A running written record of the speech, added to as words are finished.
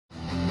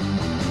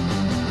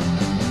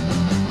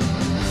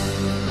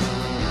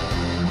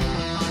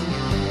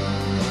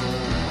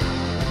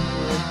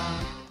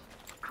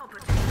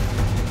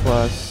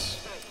plus.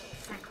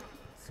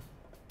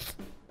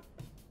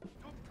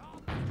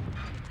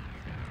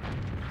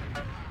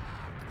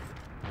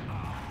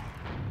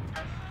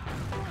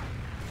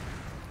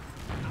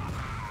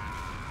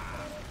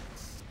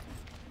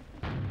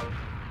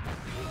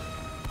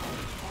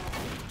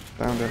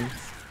 Found him.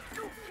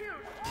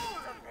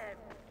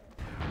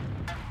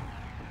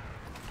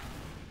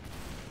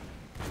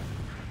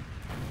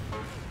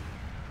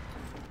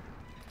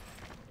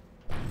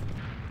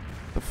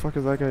 The fuck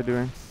is that guy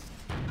doing?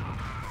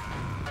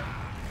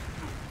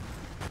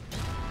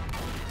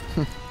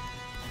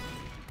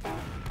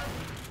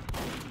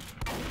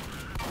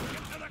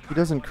 He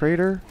doesn't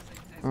crater?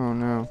 Oh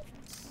no.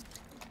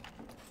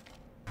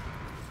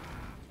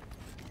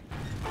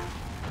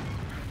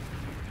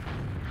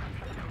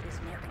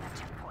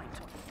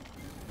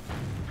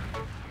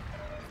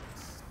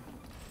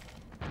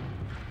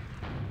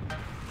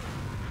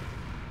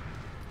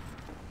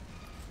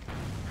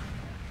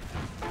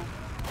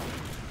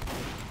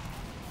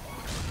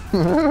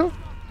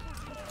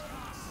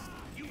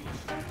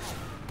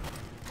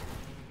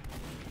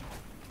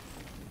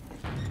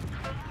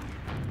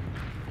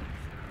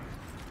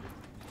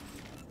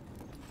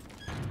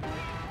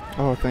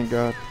 Oh, thank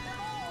God.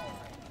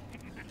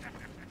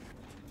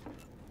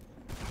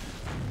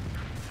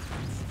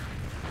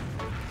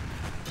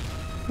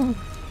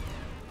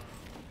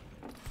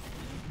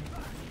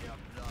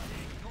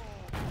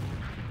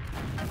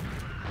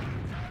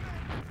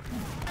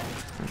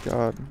 Thank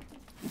God.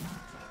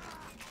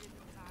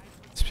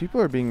 These people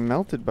are being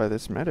melted by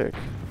this medic.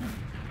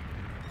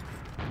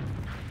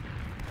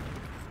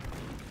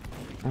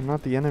 I'm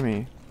not the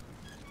enemy.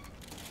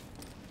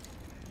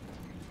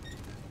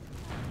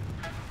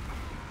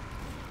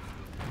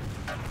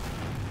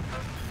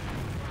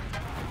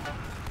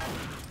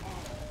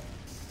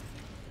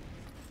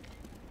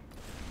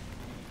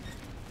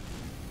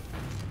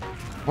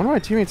 One of my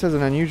teammates has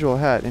an unusual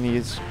hat, and he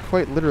is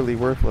quite literally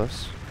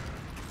worthless.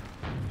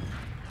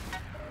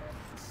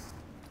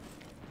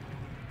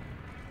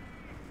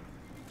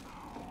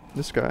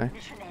 This guy.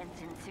 Mission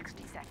ends in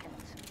 60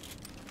 seconds.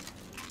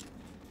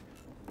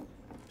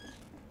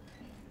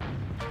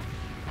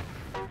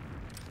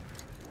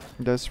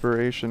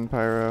 Desperation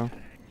pyro.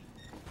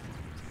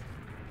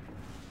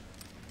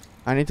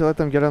 I need to let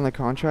them get on the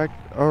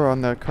contract, or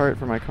on the cart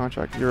for my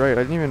contract. You're right,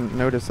 I didn't even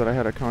notice that I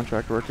had a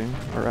contract working,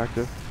 or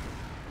active.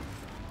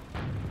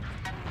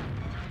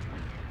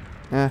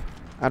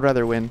 I'd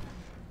rather win.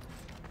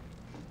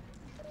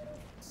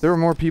 If there were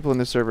more people in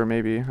this server,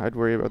 maybe I'd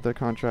worry about the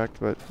contract,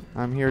 but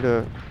I'm here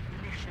to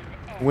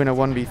win a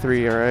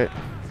 1v3, alright?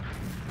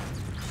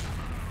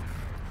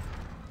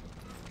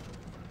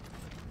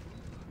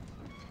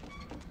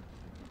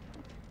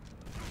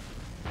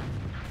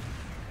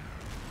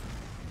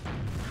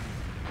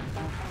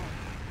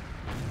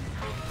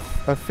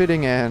 A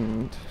fitting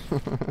end.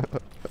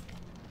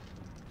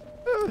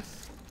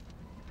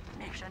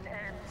 Mission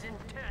ends in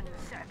 10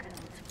 seconds.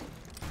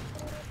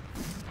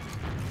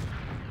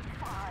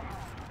 5,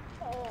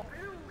 4,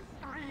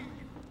 3,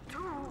 2,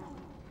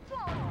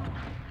 1.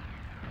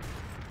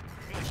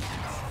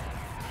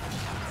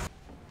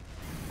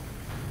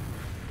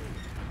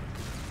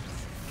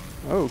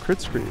 Oh,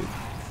 crit screed.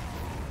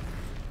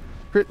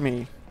 Crit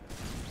me.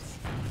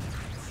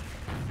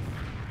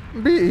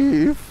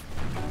 Beef.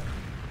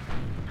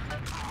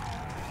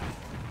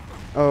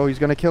 Oh, he's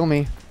gonna kill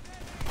me.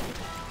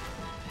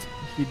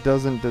 He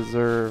doesn't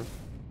deserve.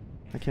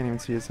 I can't even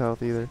see his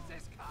health either.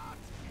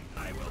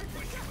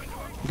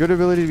 Good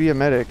ability to be a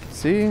medic.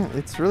 See?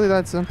 It's really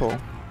that simple.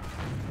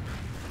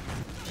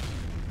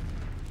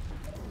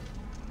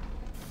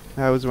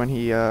 That was when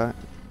he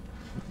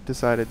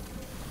decided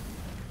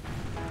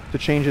to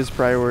change his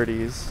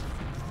priorities.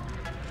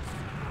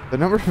 The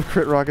number of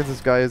crit rockets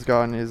this guy has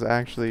gotten is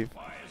actually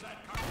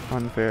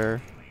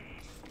unfair.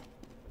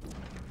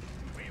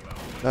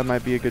 That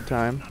might be a good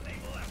time.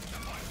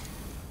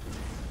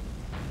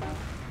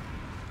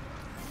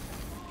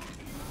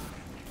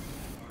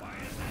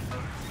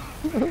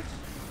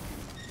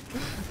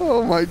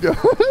 Oh my God.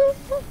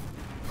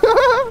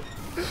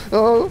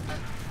 Oh.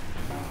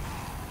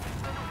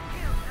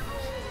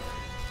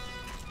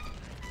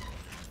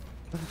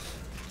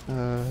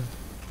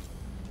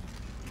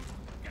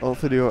 Ult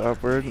to do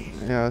upward.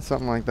 Yeah,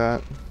 something like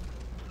that.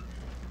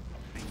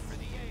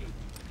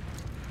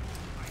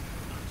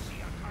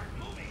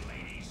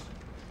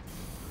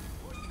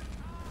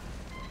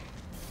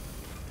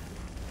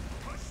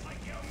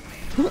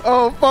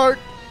 Oh fuck!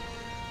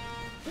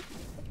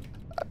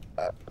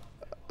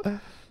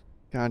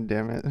 God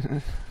damn it.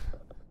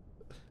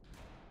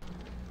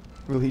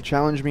 Will he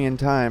challenge me in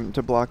time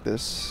to block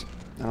this?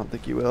 I don't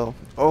think he will.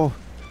 Oh!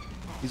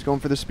 He's going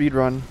for the speed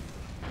run.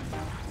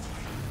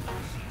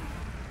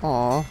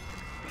 Aww.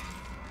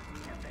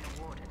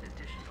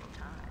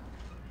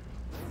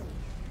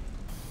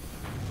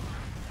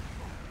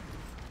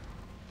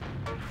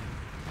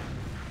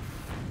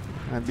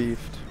 I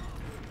beefed.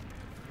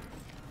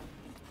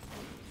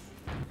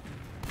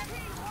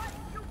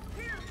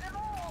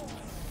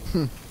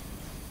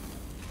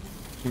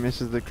 He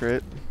misses the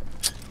crit.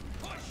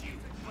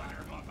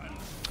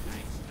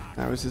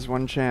 That was his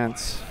one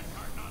chance.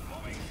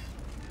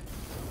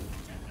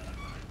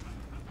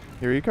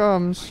 Here he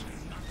comes.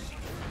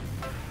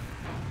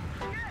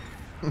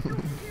 I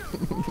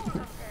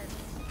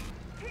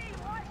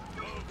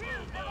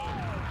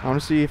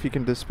want to see if he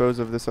can dispose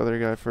of this other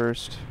guy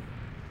first.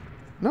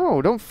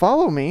 No, don't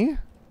follow me.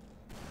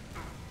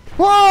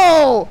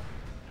 Whoa!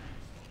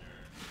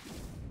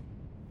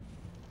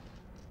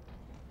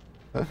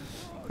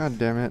 God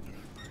damn it.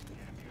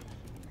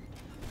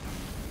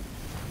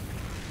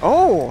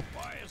 Oh!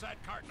 Why is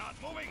that cart not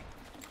moving?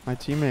 My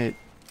teammate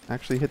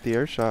actually hit the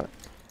air shot.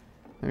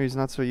 Maybe he's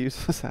not so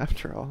useless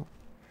after all.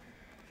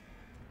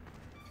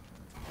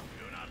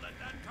 Do not let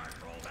that cart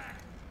roll back.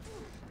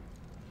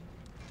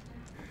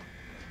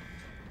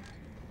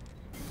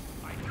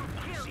 I do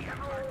not see a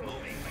cart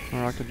moving, ladies.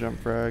 Rocket jump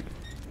frag.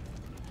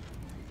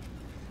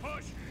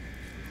 Push.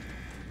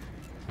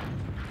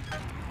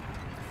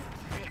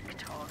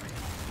 Victory.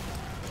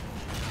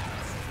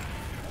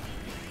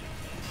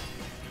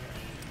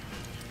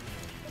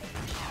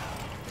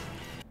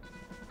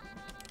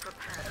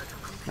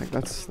 Like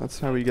that's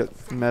how we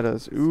get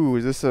metas. Ooh,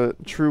 is this a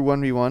true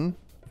 1v1?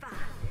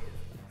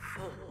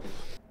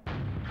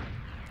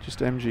 Just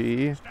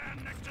MGE.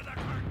 Stand next to the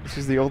cart. This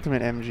is the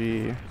ultimate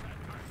MGE.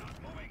 Cart not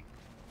moving.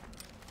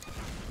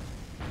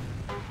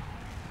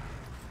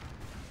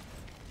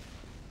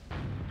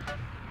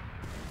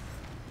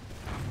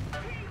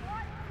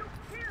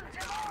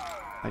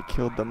 I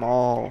killed them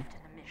all.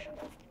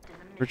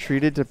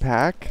 Retreated to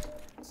pack?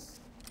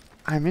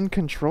 I'm in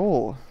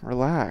control.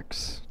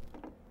 Relax.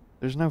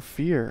 There's no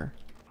fear.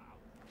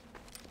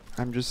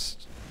 I'm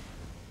just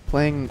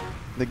playing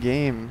the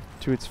game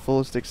to its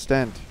fullest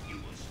extent.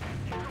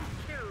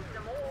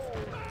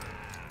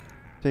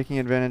 Taking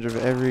advantage of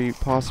every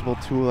possible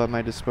tool at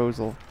my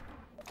disposal.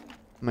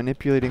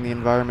 Manipulating the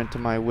environment to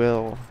my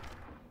will.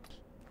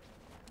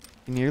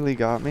 He nearly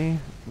got me?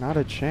 Not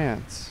a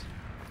chance.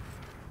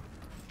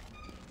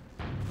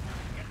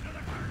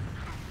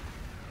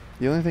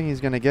 The only thing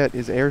he's gonna get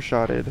is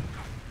air-shotted.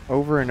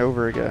 Over and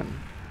over again.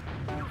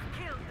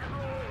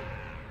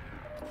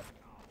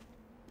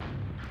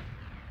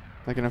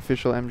 Like an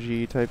official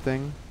MGE type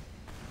thing.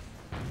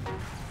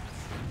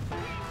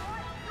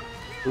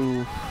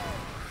 Ooh.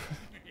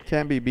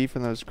 Can't be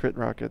beefing those crit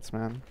rockets,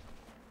 man.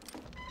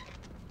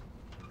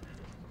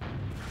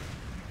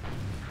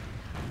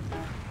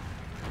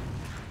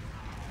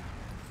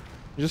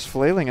 You're just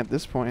flailing at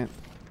this point.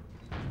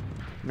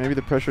 Maybe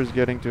the pressure's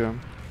getting to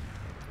him.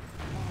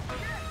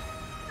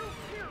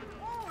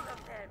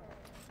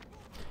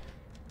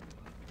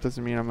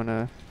 Doesn't mean I'm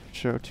gonna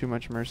show too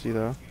much mercy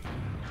though.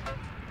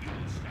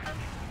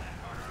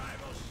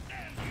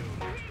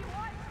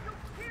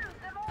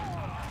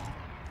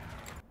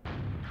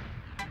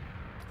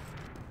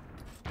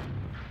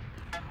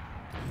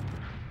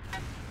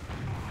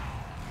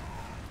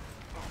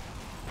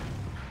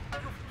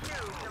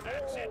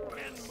 That's it,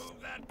 men. Move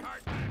that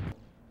cart back.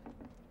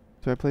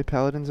 Do I play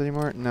Paladins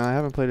anymore? No, I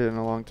haven't played it in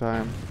a long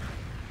time.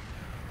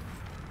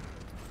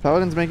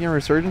 Paladins making a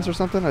resurgence or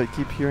something? I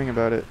keep hearing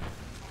about it.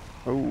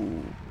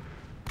 Oh.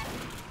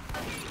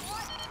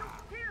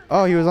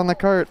 Oh, he was on the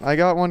cart. I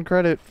got 1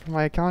 credit for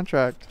my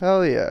contract.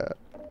 Hell yeah.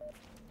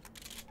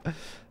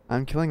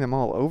 I'm killing them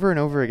all over and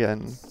over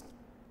again.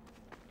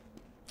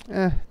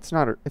 It's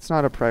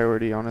not a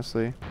priority,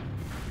 honestly.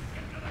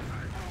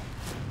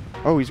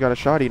 Oh, he's got a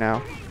shotty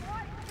now.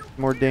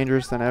 More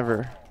dangerous than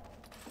ever.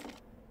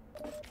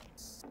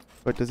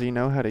 But does he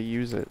know how to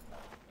use it?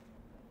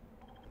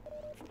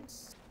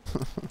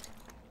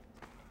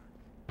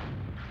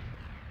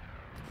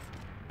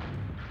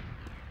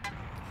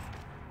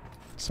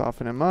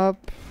 Soften him up.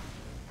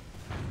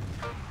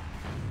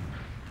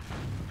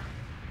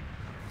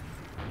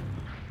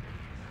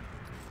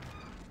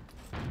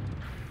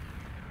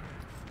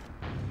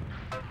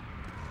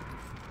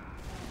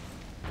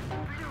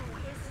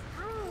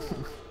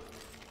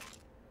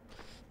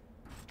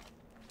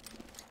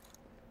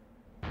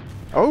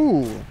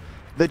 Oh,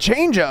 the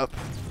change up.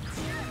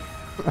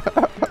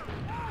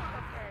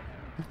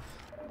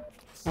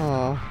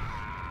 Oh.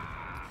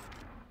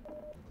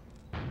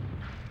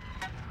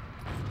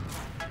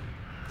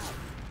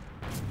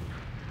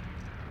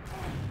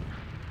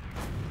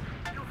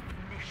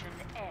 Mission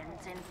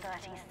ends in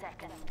 30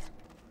 seconds.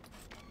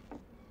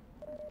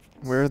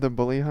 Where are the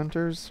bully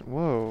hunters?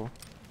 Whoa.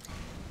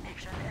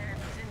 Mission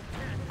ends in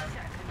 10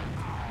 seconds.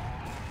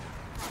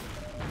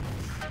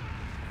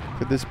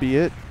 Could this be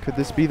it? Could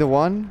this be the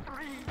one?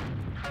 3.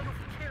 You've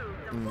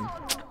killed them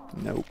all.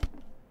 Nope.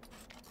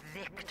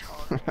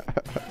 Victory.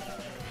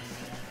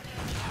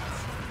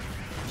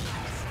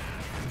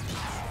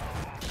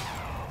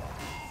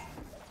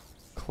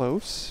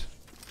 Close?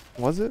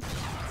 Was it?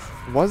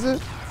 Was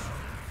it?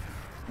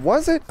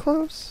 Was it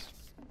close?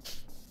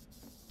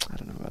 I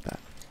don't know about that.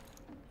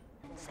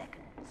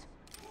 Seconds.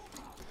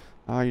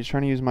 Oh, you're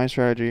trying to use my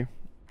strategy.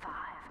 5,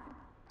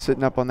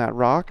 Sitting up on that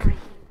rock.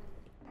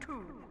 2,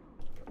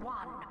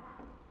 1.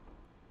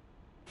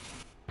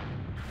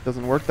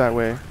 Doesn't work that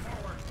way.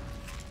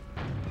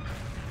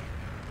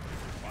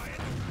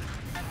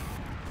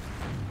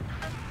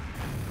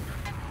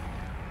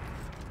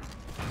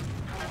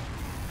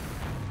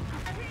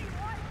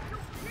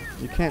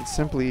 You can't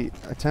simply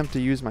attempt to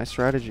use my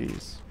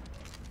strategies.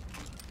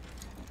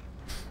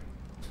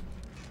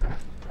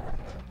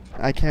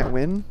 I can't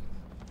win?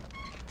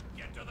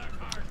 Get to the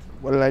cart.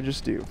 What did I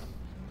just do?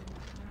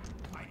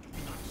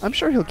 I'm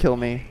sure he'll kill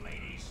me.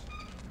 Ladies,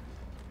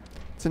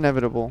 It's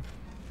inevitable.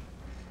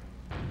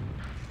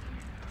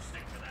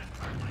 stick to that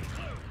cart like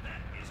glue.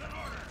 That is an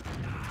order.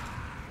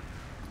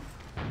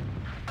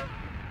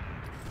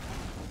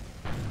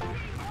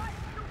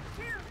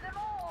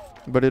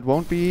 But it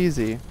won't be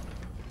easy.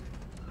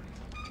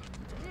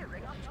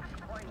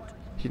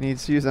 He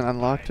needs to use an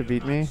unlock to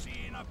beat me.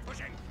 See enough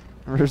pushing.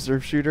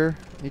 Reserve shooter.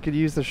 You could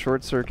use the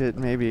short circuit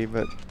maybe,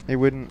 but it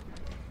wouldn't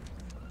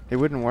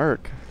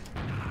work.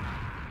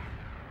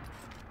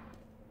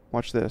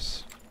 Watch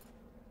this.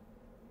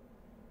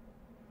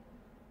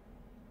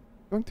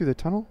 Going through the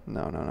tunnel?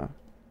 No, no, no.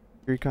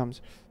 Here he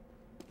comes.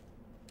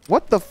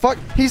 What the fuck?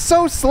 He's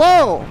so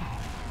slow!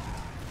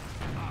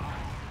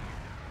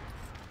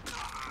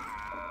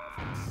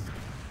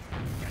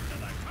 Get to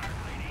the cart,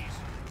 ladies.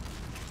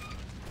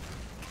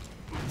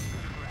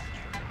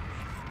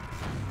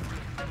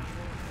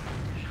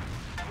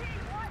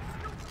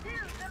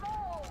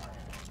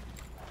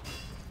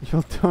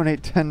 You'll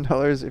donate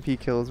 $10 if he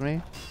kills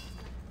me?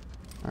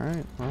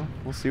 Alright, well,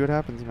 we'll see what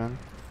happens, man.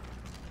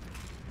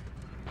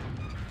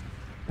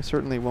 I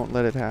certainly won't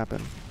let it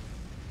happen.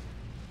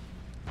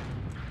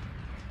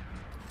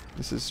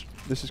 This is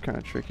kind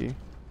of tricky.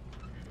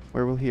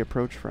 Where will he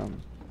approach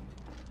from?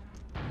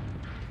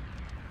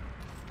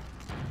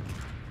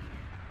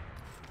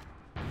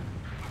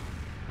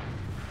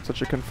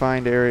 Such a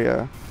confined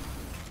area.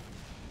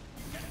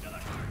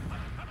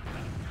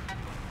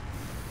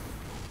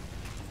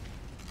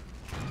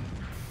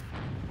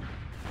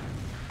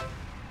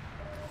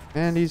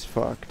 And he's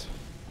fucked.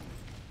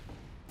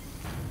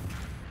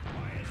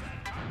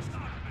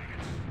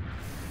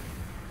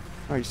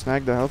 Oh, you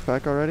snagged the health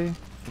pack already?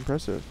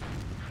 Impressive.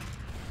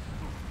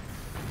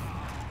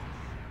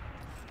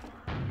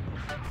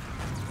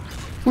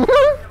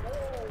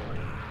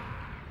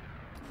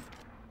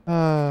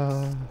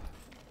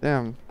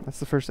 Damn, that's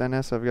the first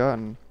NS I've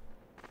gotten.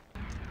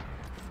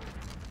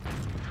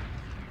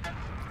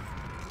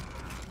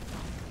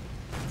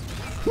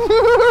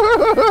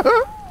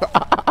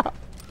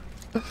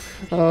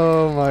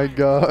 Oh my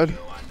god. You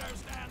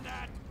understand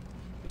that?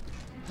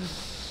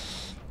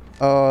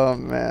 Oh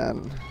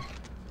man.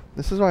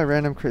 This is why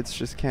random crits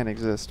just can't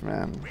exist,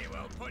 man. We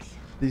will push.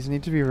 These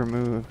need to be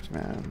removed,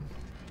 man.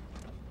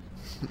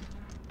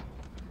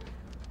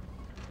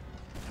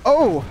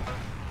 Oh!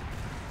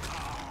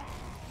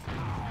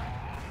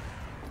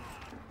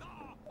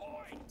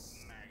 Boy,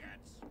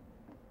 maggots.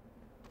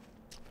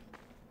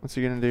 What's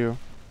he gonna do?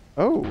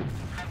 Oh!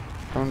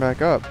 Coming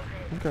back up.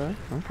 Okay,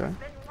 okay.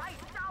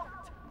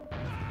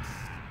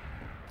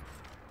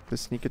 The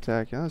sneak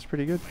attack, yeah, that's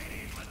pretty good.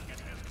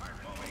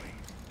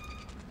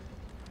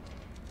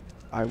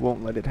 I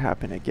won't let it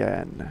happen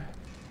again.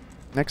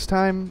 Next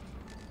time,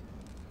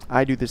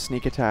 I do the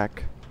sneak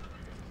attack.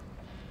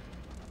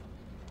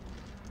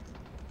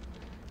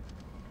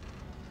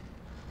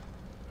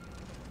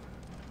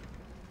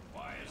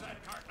 Why is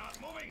that cart not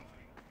moving?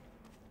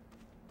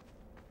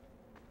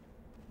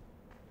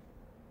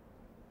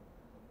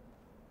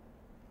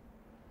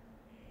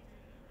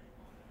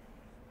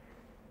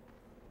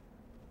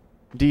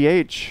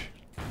 DH.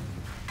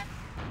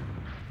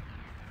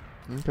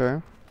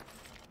 Okay.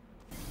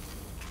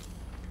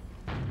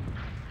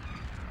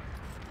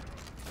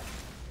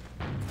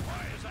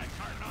 Why is that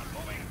cart not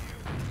moving?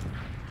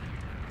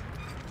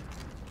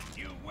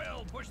 You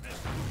will push this.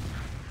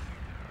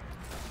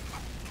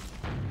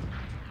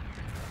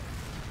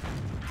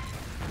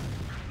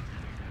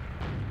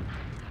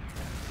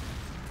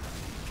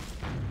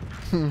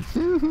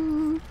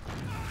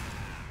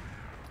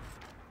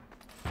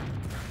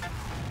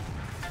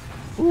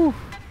 Ooh.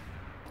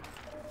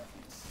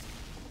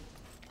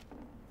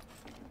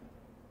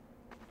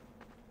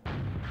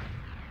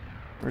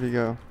 Where'd he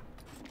go?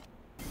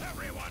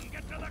 Everyone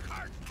get to the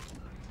cart.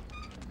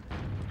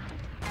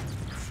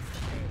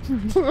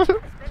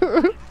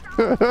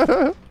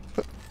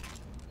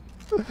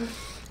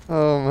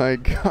 Oh my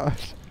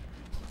gosh.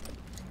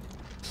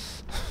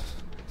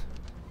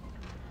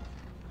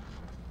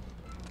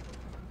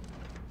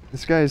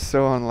 This guy is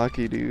so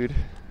unlucky, dude.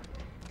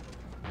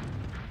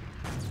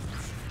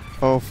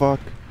 Oh fuck.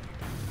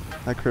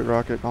 I crit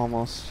rocket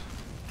almost.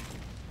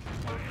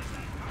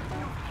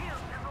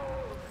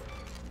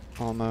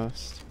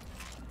 Almost.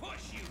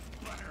 Push, you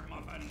butter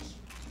muffins.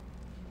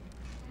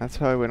 That's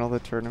how I win all the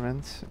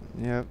tournaments.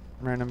 Yep,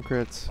 random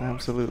crits,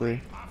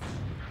 absolutely.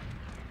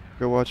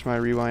 Go watch my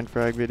rewind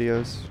frag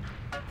videos.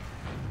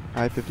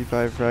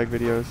 I-55 frag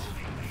videos.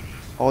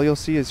 All you'll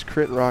see is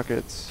crit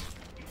rockets.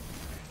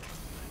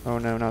 Oh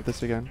no, not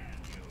this again.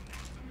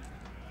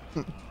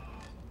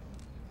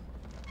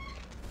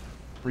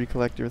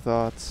 Recollect your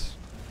thoughts.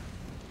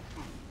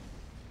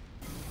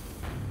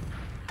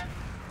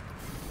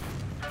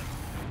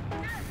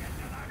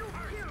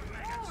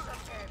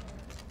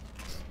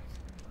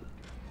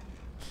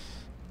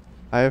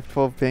 I have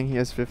 12 ping, he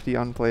has 50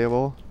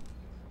 unplayable.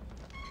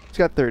 He's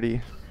got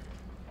 30.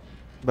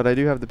 But I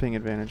do have the ping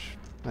advantage.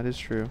 That is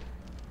true.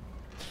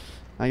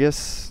 I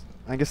guess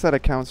that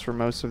accounts for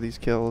most of these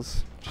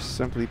kills. Just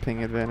simply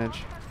ping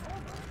advantage.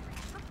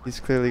 He's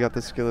clearly got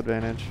the skill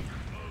advantage.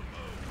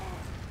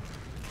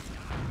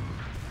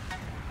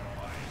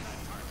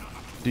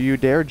 Do you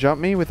dare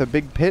jump me with a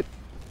big pit?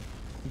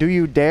 Do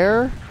you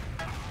dare?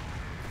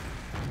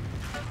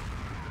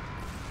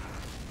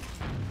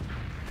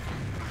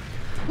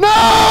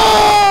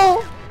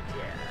 No!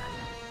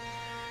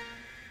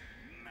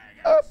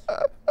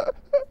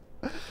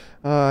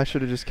 I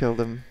should have just killed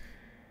him.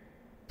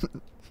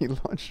 He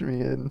launched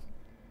me in.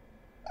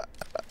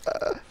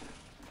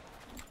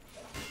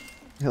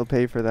 He'll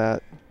pay for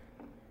that.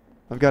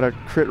 I've got a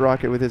crit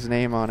rocket with his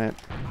name on it.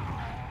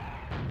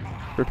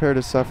 Prepare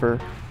to suffer.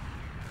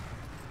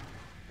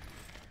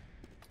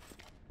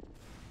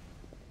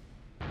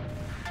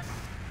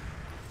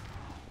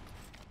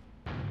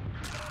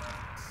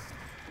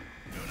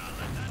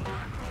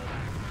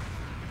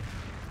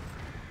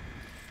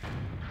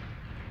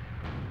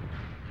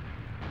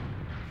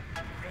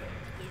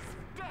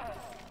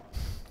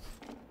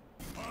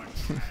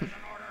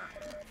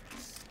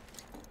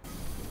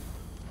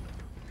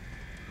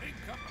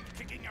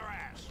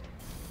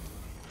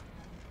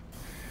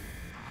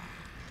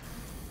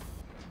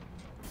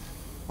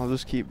 I'll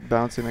just keep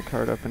bouncing the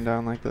card up and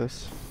down like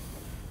this.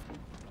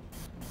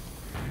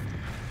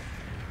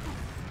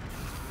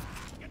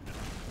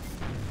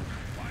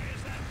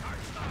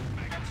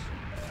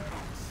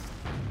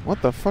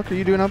 What the fuck are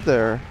you doing up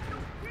there?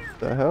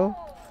 The hell?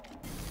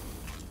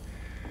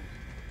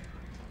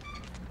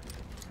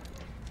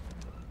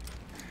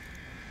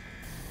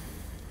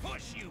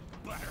 Push, you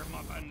butter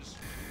muffins.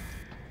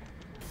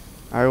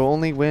 I will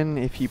only win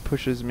if he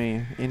pushes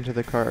me into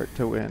the cart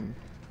to win.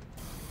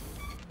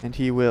 And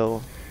he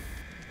will.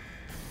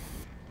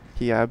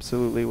 He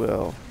absolutely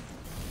will.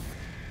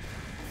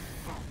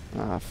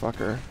 Ah,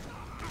 fucker.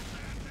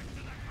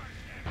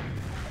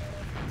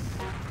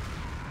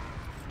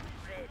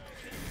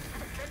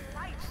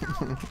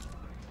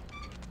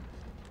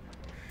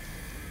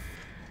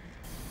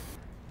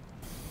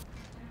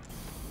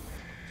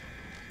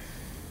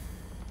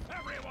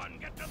 Everyone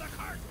get to the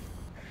cart.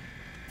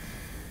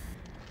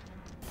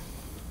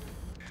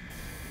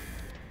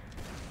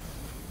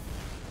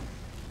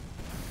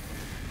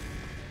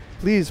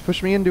 Please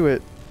push me into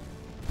it.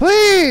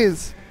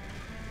 Please!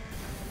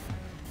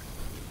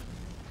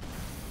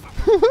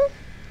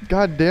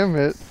 God damn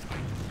it.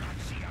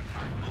 See a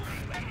cart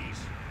moving, ladies.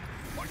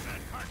 Push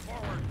that cart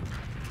forward.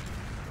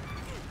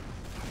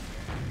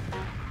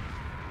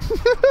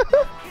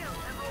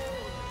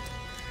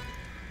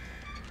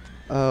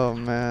 Oh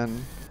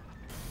man.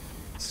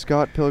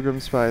 Scott Pilgrim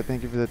Spy,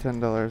 thank you for the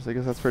 $10. I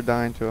guess that's for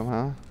dying to him,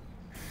 huh?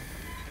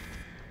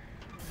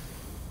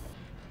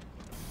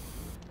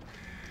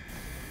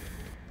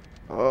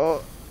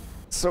 Oh,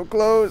 so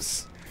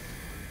close.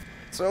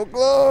 So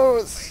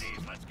close.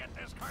 Ladies, let's get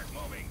this cart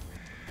moving.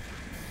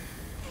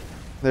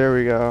 There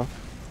we go.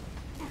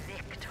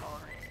 Victory.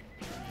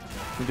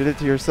 You did it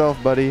to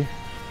yourself, buddy.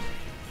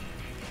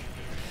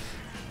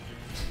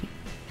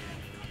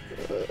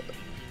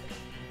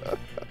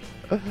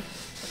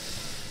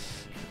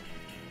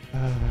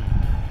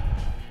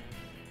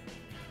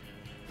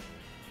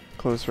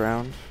 Close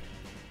round.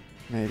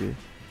 Maybe.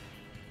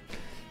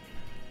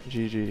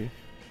 GG.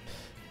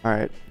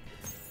 Alright.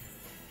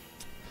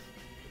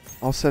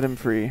 I'll set him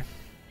free.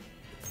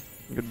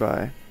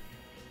 Goodbye.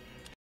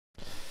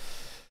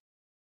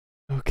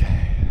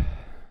 Okay.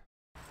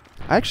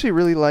 I actually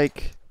really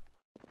like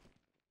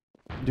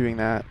doing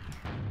that.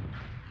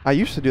 I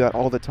used to do that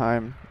all the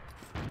time.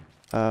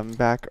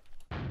 Back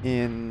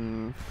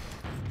in...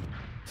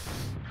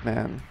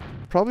 Man.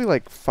 Probably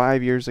like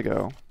 5 years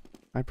ago.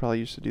 I probably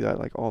used to do that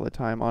like all the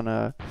time on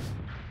a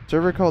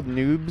server called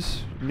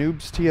Noobs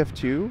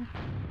TF2.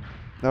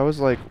 That was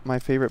like my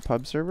favorite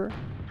pub server.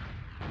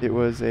 It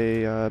was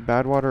a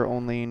Badwater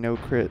only, no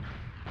crit.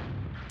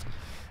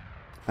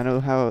 I know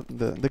how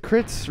the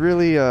crits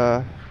really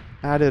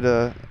added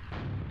an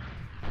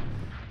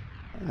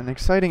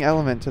exciting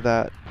element to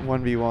that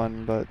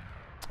 1v1, but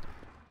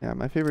yeah,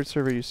 my favorite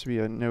server used to be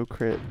a no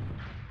crit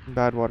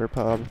Badwater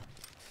pub.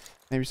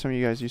 Maybe some of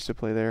you guys used to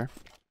play there.